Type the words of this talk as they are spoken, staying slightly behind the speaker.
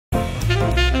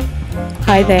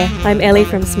Hi there, I'm Ellie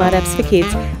from Smart Apps for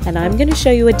Kids, and I'm going to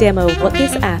show you a demo of what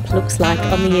this app looks like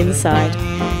on the inside.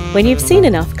 When you've seen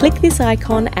enough, click this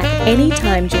icon at any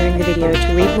time during the video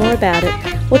to read more about it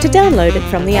or to download it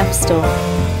from the App Store.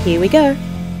 Here we go.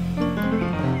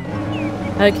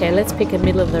 Okay, let's pick a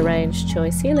middle of the range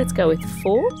choice here. Let's go with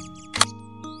 4.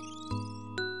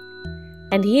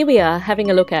 And here we are having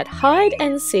a look at hide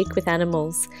and seek with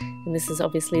animals. And this is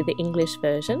obviously the English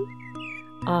version.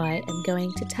 I am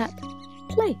going to tap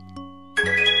play.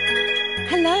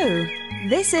 Hello,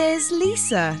 this is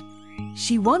Lisa.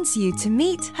 She wants you to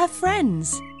meet her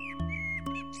friends.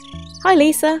 Hi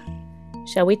Lisa.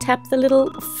 Shall we tap the little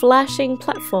flashing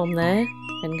platform there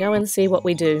and go and see what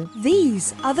we do?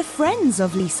 These are the friends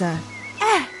of Lisa.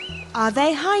 Are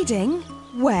they hiding?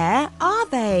 Where are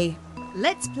they?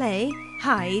 Let's play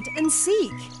hide and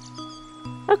seek.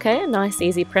 Okay, a nice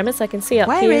easy premise. I can see up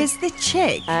here. Where is the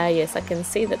chick? Yes, I can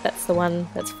see that that's the one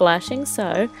that's flashing.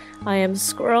 So I am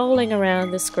scrolling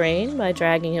around the screen by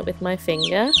dragging it with my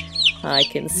finger. I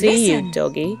can see you,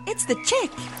 doggy. It's the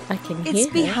chick. I can hear It's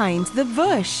her. behind the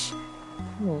bush.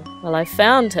 Well, I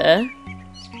found her.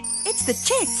 It's the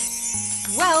chick.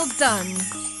 Well done.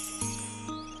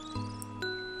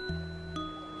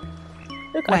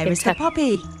 Look, Where is the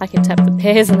puppy? I can tap the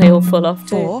pears and they all fall off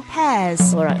too. 4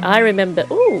 pairs. All right, I remember.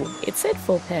 Ooh, it said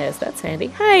 4 pairs. That's handy.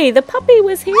 Hey, the puppy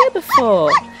was here before.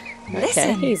 Okay,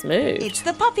 Listen, he's moved. It's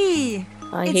the puppy.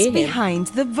 I It's hear him. behind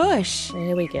the bush.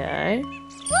 There we go. Yay!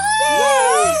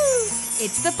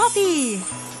 It's the puppy.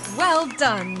 Well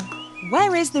done.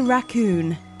 Where is the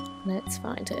raccoon? Let's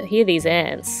find her. Hear these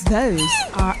ants. Those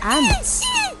are ants.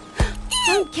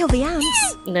 Don't kill the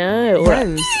ants. No. All right.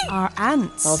 Those are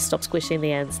ants. I'll stop squishing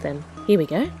the ants then. Here we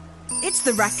go. It's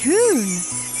the raccoon.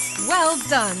 Well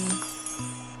done.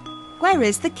 Where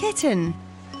is the kitten?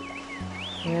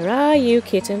 Where are you,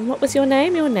 kitten? What was your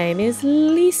name? Your name is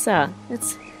Lisa.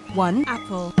 Let's 1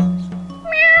 apple.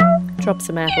 drop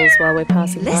some apples while we're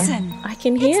passing Listen. by. I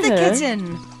can hear It's the her.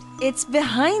 kitten. It's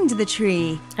behind the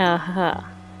tree. Aha.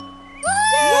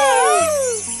 Yay!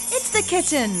 It's the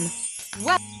kitten.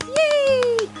 Well,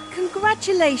 yay!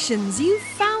 Congratulations, you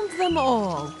found them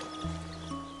all.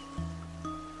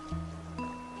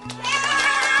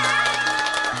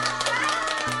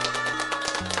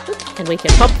 And we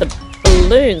can pop the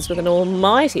balloons with an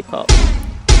almighty pop.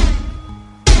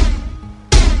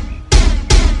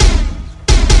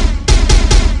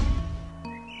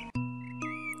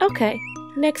 Okay,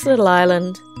 next little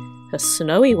island. A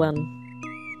snowy one.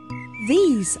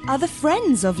 These are the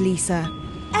friends of Lisa.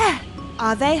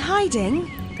 Are they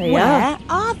hiding? They Where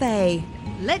are they?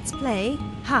 Let's play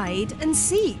hide and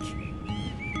seek.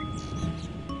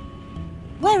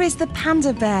 Where is the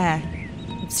panda bear?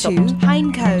 Stopped. 2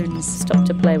 pine cones. Stop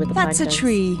to play with the That's pine a cones.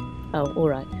 tree. Oh,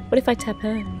 alright. What if I tap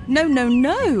her? No, no,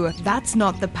 no. That's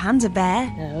not the panda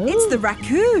bear. Oh. It's the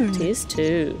raccoon. It is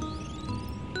too.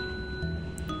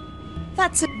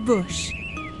 That's a bush.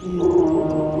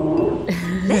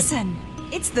 Listen,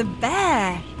 it's the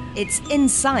bear. It's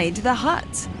inside the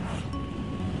hut.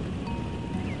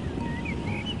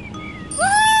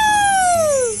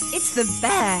 Woo! It's the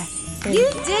bear. You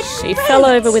did She great. fell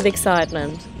over with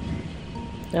excitement.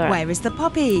 Alright, Where is the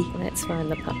puppy? let's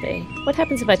find the puppy. What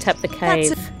happens if I tap the cave?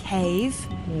 That's a cave.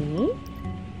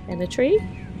 And a tree?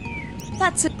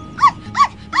 That's a...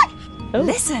 Oh,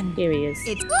 Listen. here he is.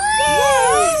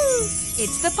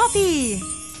 It's the puppy.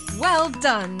 Well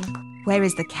done. Where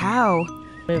is the cow?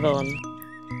 Move on.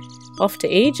 Off to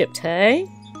Egypt, hey?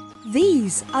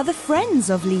 These are the friends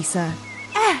of Lisa.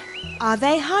 Are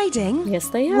they hiding? Yes,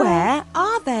 they are. Where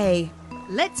are they?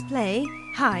 Let's play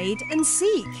hide and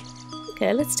seek.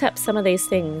 Okay, let's tap some of these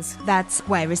things. That's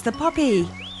where is the puppy?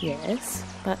 Yes,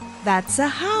 but That's a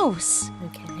house.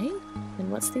 okay.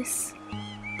 And what's this?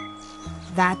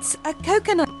 That's a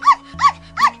coconut.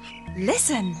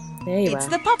 Listen, There you it's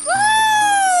are. the puppy.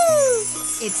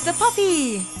 It's the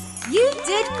puppy. You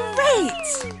did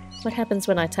great. What happens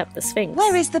when I tap the Sphinx?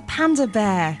 Where is the panda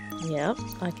bear? Yep,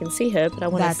 I can see her, but I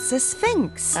want That's a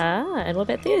sphinx. and what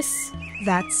about this?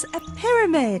 That's a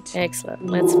pyramid. Excellent.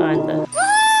 Let's find the...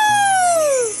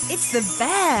 It's the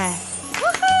bear.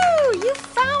 Woohoo! You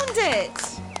found it.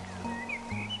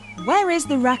 Where is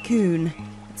the raccoon?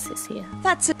 What's this here?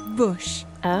 That's a bush.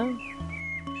 Oh.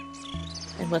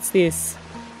 And what's this?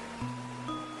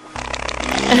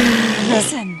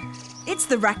 Listen, it's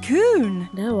the raccoon.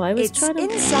 No, I was It's trying to...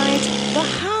 inside the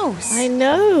house. I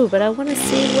know, but I want to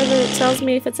see whether it tells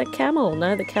me if it's a camel.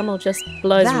 No, the camel just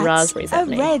blows That's raspberries at a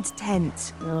me. red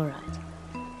tent. All right.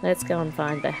 Let's go and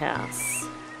find the house.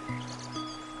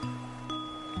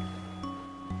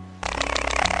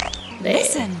 There.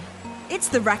 Listen, it's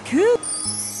the raccoon.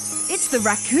 It's the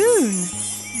raccoon.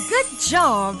 Good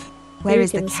job. Where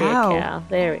is the cow? See a cow.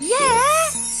 There it is. Yeah,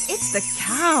 it's the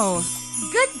cow.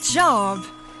 Good job.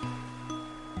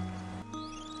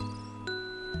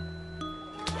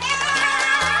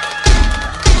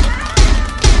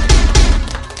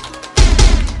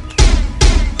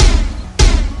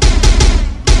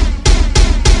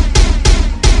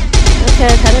 Okay,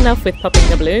 I've had enough with popping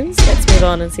the balloons. Let's move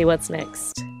on and see what's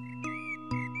next.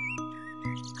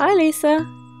 Hi, Lisa.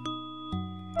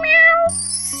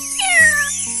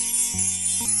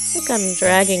 Look, I'm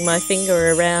dragging my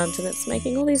finger around and it's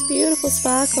making all these beautiful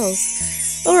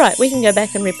sparkles. Alright, we can go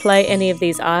back and replay any of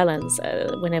these islands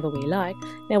whenever we like.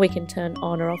 Now we can turn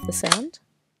on or off the sound.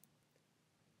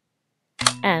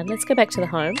 And let's go back to the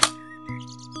home.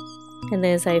 And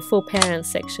there's a full parents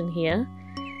section here.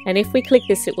 And if we click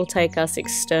this, it will take us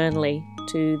externally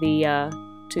to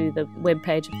the web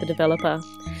page of the developer.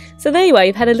 So there you are,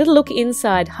 you've had a little look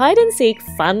inside Hide and Seek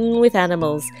Fun with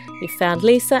Animals. You've found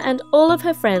Lisa and all of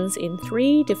her friends in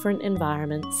 3 different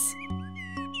environments.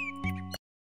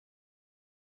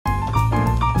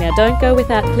 Now don't go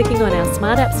without clicking on our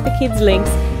Smart Apps for Kids links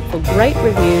for great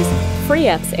reviews, free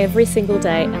apps every single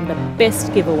day and the best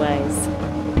giveaways.